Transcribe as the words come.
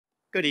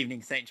Good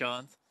evening, St.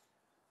 John's.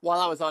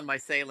 While I was on my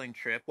sailing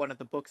trip, one of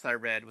the books I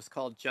read was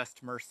called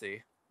Just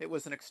Mercy. It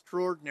was an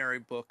extraordinary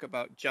book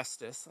about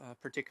justice,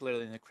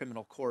 particularly in the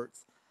criminal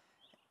courts.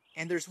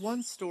 And there's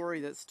one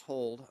story that's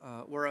told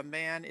where a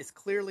man is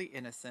clearly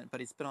innocent, but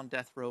he's been on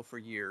death row for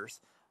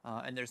years.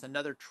 And there's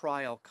another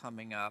trial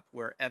coming up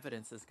where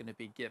evidence is going to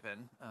be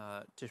given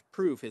to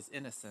prove his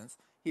innocence.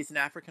 He's an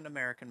African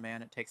American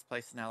man. It takes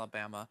place in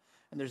Alabama,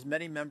 and there's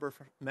many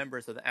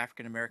members of the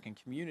African American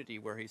community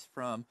where he's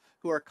from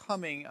who are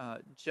coming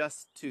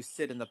just to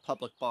sit in the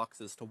public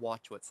boxes to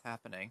watch what's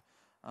happening.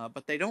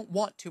 But they don't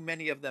want too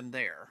many of them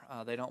there.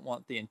 They don't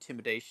want the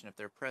intimidation of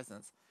their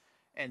presence.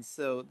 And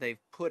so they've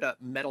put up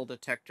metal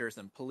detectors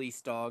and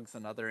police dogs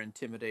and other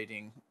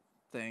intimidating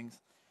things.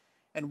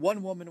 And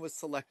one woman was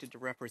selected to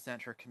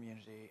represent her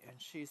community, and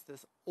she's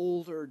this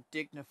older,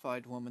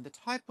 dignified woman, the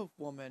type of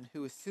woman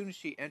who, as soon as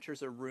she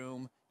enters a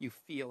room, you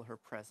feel her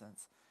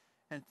presence.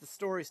 And the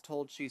story's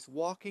told she's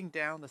walking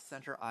down the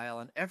center aisle,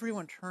 and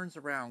everyone turns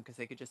around because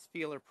they could just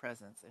feel her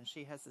presence. And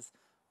she has this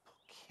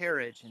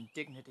carriage and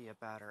dignity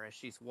about her as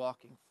she's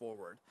walking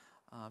forward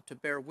to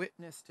bear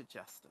witness to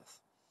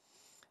justice.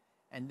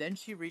 And then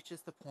she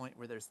reaches the point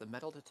where there's the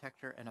metal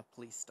detector and a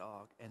police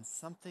dog, and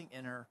something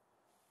in her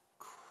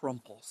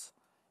crumples.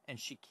 And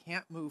she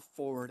can't move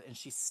forward, and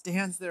she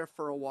stands there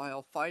for a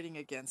while fighting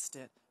against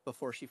it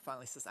before she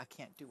finally says, I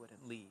can't do it,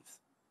 and leaves.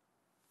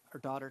 Her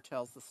daughter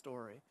tells the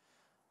story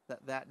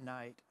that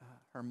night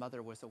her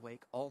mother was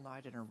awake all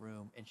night in her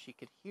room, and she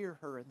could hear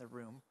her in the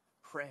room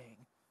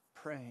praying,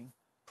 praying,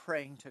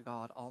 praying to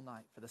God all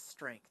night for the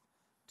strength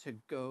to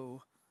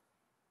go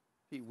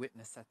be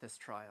witness at this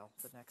trial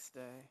the next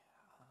day.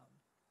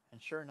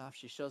 And sure enough,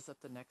 she shows up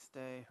the next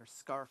day, her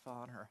scarf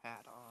on, her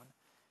hat on,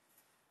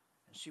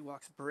 and she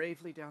walks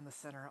bravely down the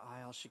center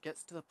aisle. She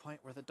gets to the point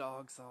where the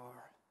dogs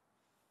are.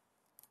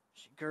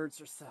 She girds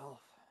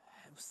herself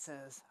and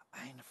says,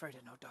 I ain't afraid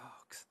of no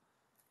dogs.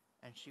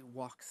 And she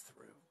walks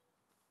through.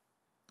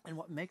 And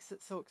what makes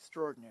it so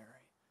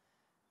extraordinary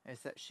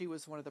is that she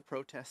was one of the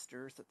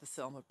protesters at the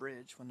Selma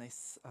Bridge when they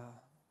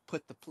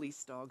put the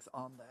police dogs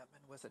on them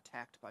and was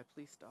attacked by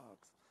police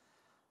dogs.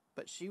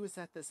 But she was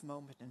at this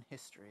moment in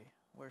history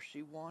where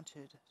she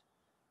wanted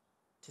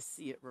to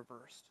see it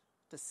reversed,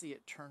 to see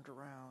it turned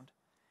around.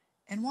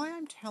 And why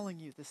I'm telling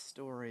you this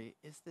story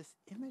is this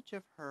image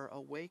of her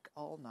awake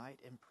all night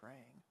and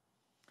praying.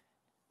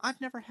 I've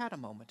never had a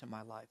moment in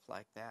my life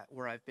like that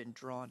where I've been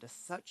drawn to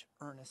such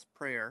earnest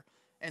prayer.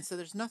 And so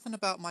there's nothing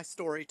about my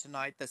story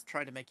tonight that's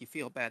trying to make you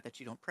feel bad that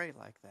you don't pray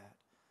like that.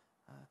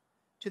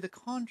 To the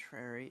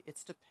contrary,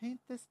 it's to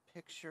paint this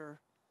picture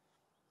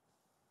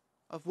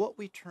of what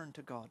we turn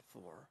to God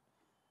for.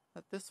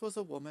 That this was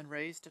a woman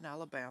raised in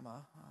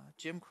Alabama,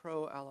 Jim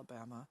Crow,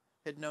 Alabama,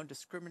 had known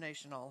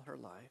discrimination all her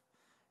life,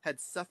 had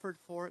suffered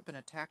for it, been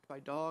attacked by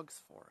dogs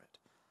for it,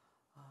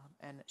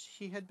 and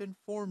she had been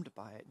formed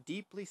by it,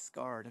 deeply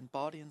scarred in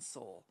body and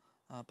soul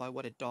by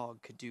what a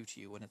dog could do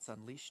to you when it's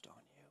unleashed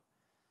on you.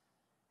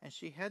 And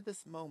she had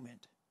this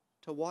moment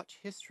to watch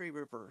history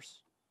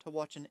reverse, to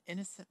watch an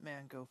innocent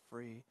man go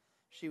free.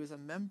 She was a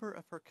member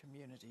of her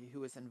community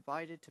who was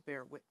invited to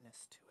bear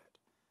witness to it.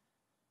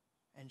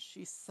 And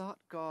she sought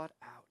God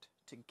out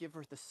to give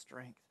her the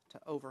strength to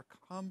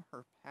overcome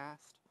her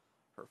past,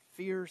 her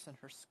fears, and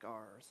her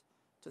scars,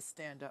 to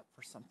stand up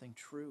for something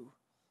true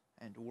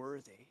and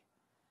worthy.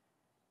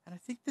 And I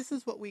think this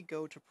is what we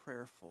go to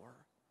prayer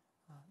for,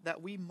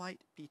 that we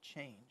might be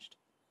changed.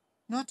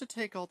 Not to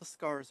take all the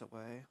scars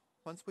away.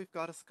 Once we've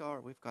got a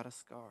scar, we've got a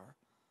scar.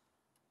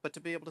 But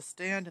to be able to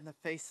stand in the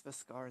face of a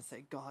scar and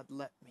say, God,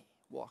 let me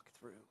walk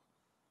through.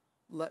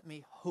 Let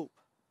me hope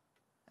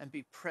and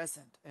be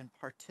present and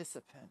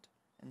participant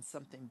in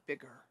something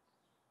bigger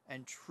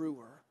and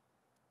truer,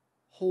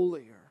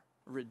 holier,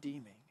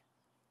 redeeming.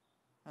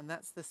 And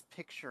that's this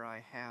picture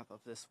I have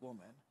of this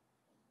woman,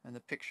 and the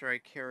picture I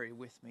carry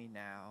with me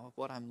now of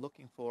what I'm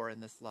looking for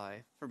in this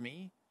life, for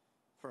me,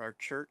 for our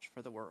church,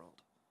 for the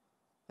world.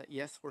 That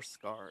yes, we're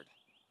scarred,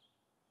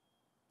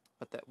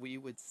 but that we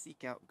would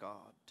seek out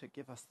God to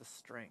give us the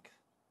strength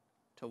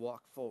to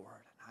walk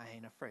forward, and I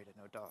ain't afraid of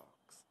no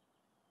dogs.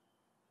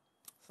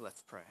 So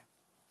let's pray.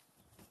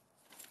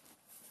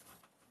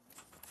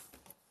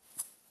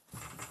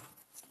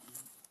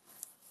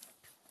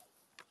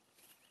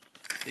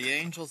 The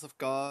angels of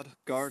God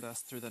guard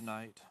us through the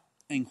night.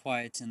 And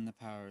quieten the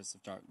powers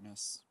of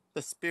darkness.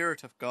 The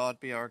Spirit of God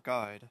be our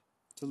guide.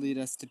 To lead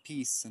us to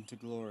peace and to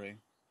glory.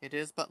 It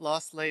is but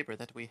lost labor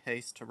that we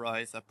haste to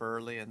rise up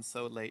early and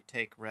so late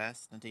take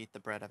rest and eat the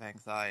bread of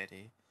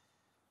anxiety.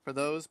 For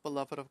those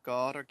beloved of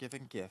God are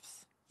given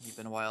gifts,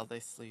 even while they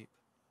sleep.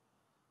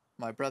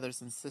 My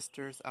brothers and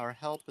sisters, our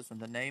help is in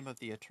the name of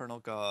the eternal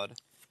God,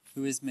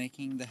 who is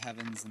making the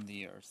heavens and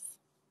the earth.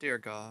 Dear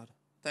God,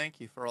 thank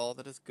you for all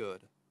that is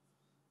good,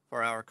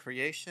 for our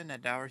creation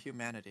and our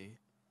humanity,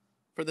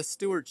 for the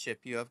stewardship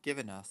you have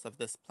given us of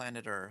this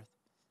planet Earth,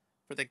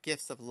 for the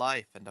gifts of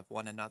life and of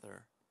one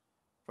another,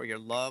 for your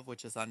love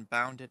which is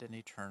unbounded and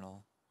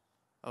eternal.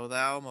 O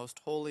thou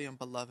most holy and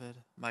beloved,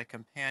 my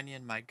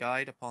companion, my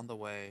guide upon the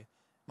way,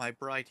 My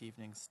bright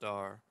evening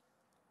star,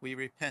 we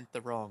repent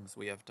the wrongs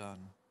we have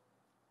done.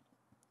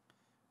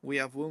 We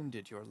have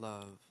wounded your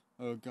love.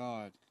 O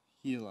God,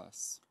 heal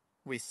us.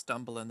 We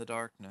stumble in the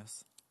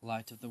darkness.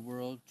 Light of the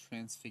world,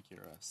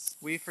 transfigure us.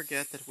 We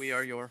forget that we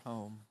are your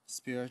home.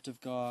 Spirit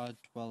of God,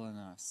 dwell in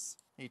us.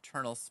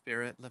 Eternal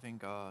Spirit, living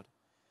God,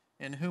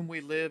 in whom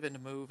we live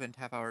and move and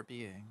have our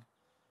being.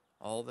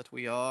 All that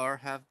we are,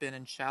 have been,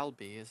 and shall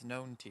be is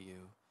known to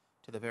you,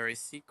 to the very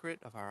secret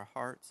of our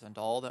hearts and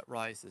all that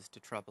rises to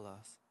trouble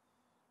us.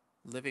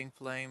 Living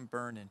flame,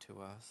 burn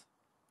into us.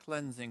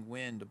 Cleansing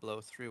wind,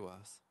 blow through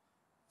us.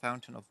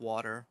 Fountain of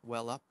water,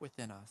 well up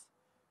within us,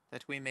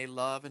 that we may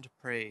love and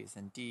praise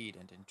in deed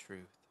and in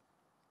truth.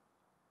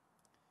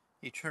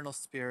 Eternal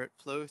Spirit,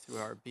 flow through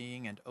our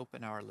being and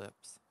open our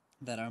lips,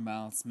 that our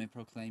mouths may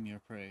proclaim your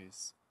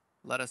praise.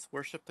 Let us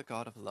worship the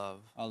God of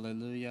love.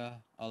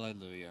 Alleluia,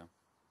 alleluia.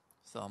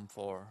 Psalm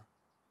 4.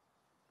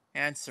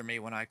 Answer me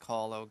when I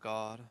call, O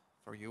God,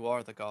 for you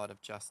are the God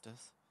of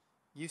justice.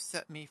 You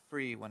set me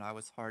free when I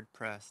was hard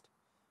pressed.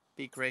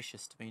 Be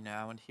gracious to me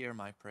now and hear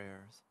my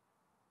prayers.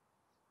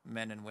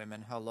 Men and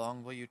women, how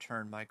long will you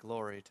turn my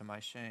glory to my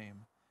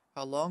shame?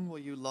 How long will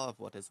you love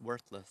what is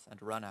worthless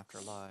and run after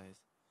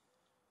lies?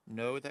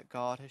 Know that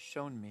God has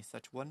shown me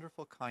such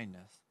wonderful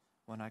kindness.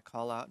 When I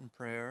call out in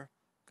prayer,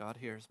 God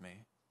hears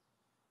me.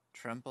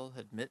 Tremble,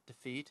 admit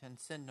defeat, and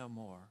sin no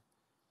more.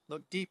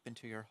 Look deep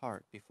into your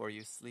heart before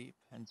you sleep,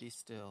 and be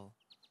still.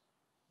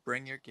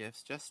 Bring your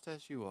gifts just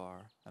as you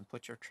are, and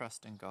put your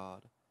trust in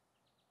God.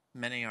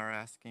 Many are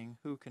asking,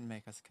 who can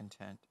make us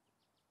content?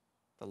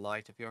 The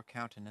light of your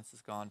countenance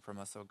is gone from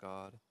us, O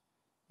God.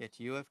 Yet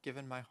you have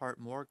given my heart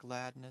more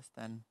gladness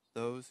than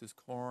those whose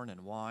corn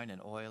and wine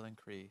and oil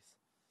increase.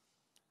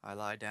 I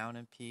lie down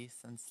in peace,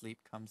 and sleep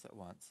comes at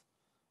once.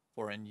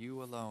 For in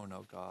you alone,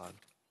 O God,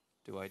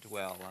 do I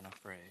dwell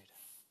unafraid.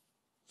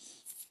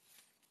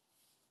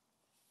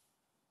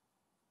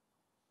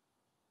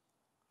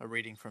 A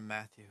reading from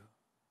Matthew.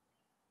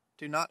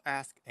 Do not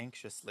ask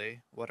anxiously,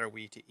 what are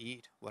we to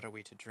eat, what are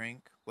we to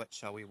drink, what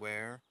shall we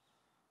wear?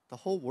 The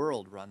whole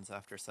world runs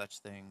after such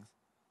things.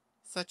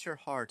 Set your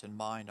heart and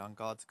mind on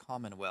God's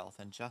commonwealth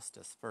and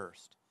justice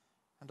first,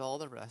 and all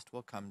the rest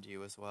will come to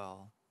you as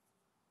well.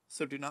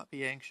 So do not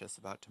be anxious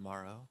about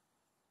tomorrow.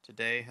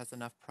 Today has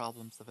enough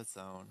problems of its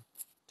own.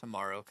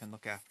 Tomorrow can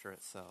look after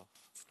itself.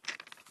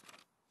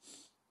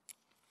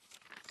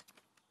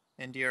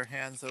 Into your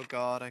hands, O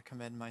God, I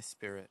commend my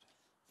spirit.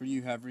 For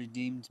you have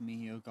redeemed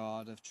me, O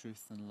God of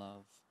truth and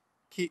love.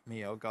 Keep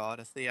me, O God,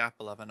 as the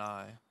apple of an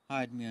eye.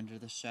 Hide me under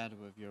the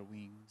shadow of your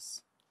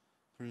wings.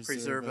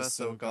 Preserve us,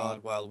 O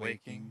God, while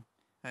waking,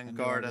 and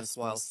guard us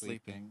while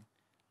sleeping,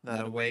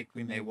 that awake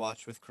we may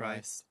watch with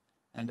Christ,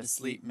 and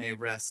asleep may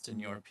rest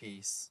in your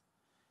peace.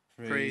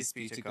 Praise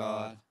be to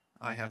God,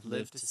 I have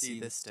lived to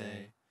see this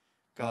day,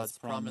 God's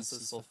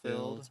promises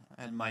fulfilled,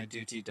 and my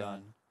duty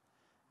done.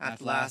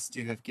 At last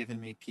you have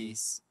given me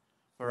peace,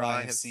 for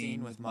I have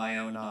seen with my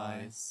own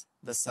eyes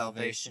the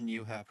salvation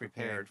you have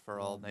prepared for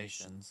all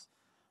nations,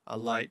 a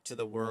light to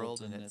the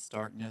world in its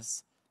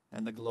darkness,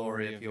 and the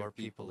glory of your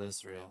people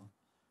Israel.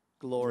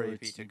 Glory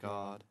be to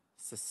God,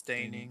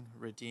 sustaining,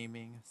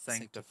 redeeming,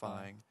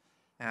 sanctifying,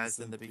 as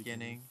in the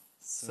beginning,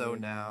 so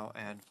now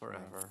and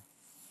forever.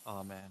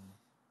 Amen.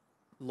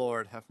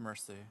 Lord, have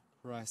mercy.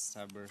 Christ,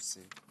 have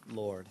mercy.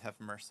 Lord, have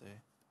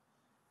mercy.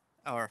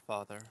 Our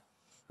Father,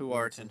 who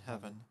art in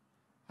heaven,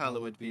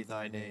 hallowed be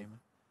thy name.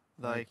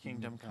 Thy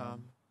kingdom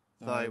come,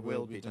 thy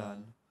will be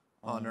done,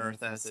 on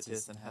earth as it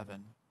is in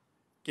heaven.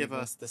 Give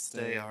us this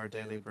day our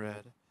daily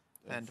bread,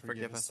 and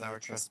forgive us our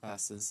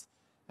trespasses,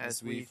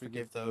 as we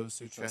forgive those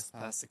who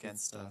trespass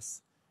against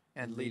us.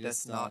 And lead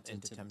us not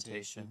into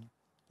temptation,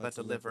 but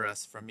deliver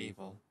us from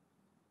evil.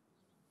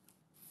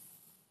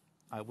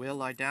 I will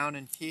lie down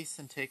in peace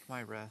and take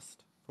my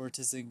rest. For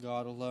 'tis in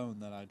God alone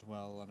that I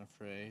dwell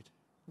unafraid.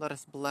 Let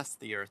us bless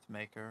the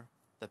earth-maker,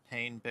 the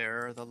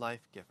pain-bearer, the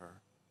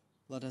life-giver.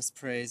 Let us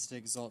praise and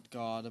exalt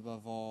God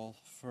above all,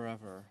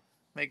 forever.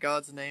 May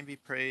God's name be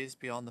praised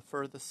beyond the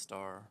furthest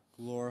star.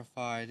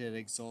 Glorified and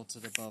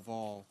exalted above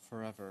all,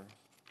 forever.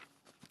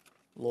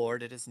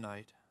 Lord, it is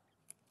night.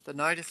 The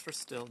night is for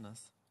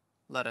stillness.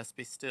 Let us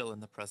be still in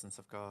the presence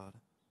of God.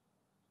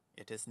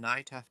 It is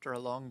night after a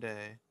long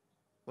day.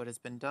 What has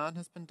been done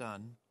has been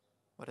done.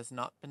 What has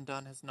not been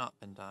done has not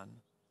been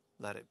done.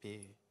 Let it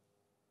be.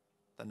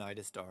 The night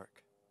is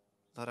dark.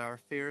 Let our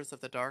fears of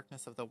the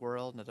darkness of the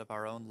world and of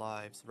our own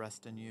lives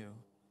rest in you.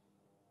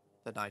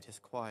 The night is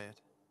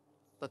quiet.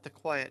 Let the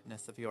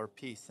quietness of your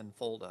peace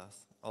enfold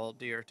us, all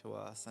dear to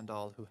us and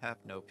all who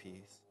have no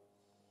peace.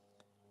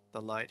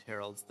 The light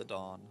heralds the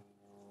dawn.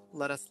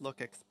 Let us look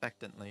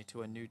expectantly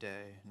to a new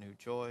day, new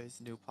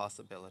joys, new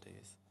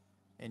possibilities.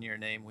 In your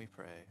name we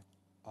pray.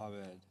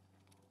 Amen.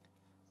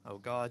 O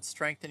God,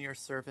 strengthen your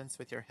servants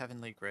with your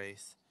heavenly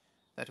grace,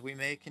 that we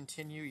may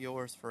continue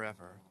yours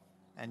forever,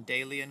 and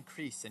daily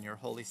increase in your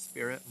Holy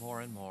Spirit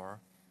more and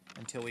more,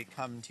 until we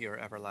come to your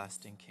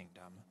everlasting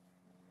kingdom.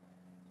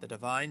 The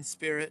divine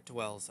Spirit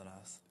dwells in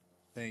us.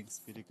 Thanks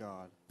be to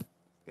God.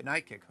 Good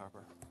night, Gig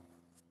Harbor.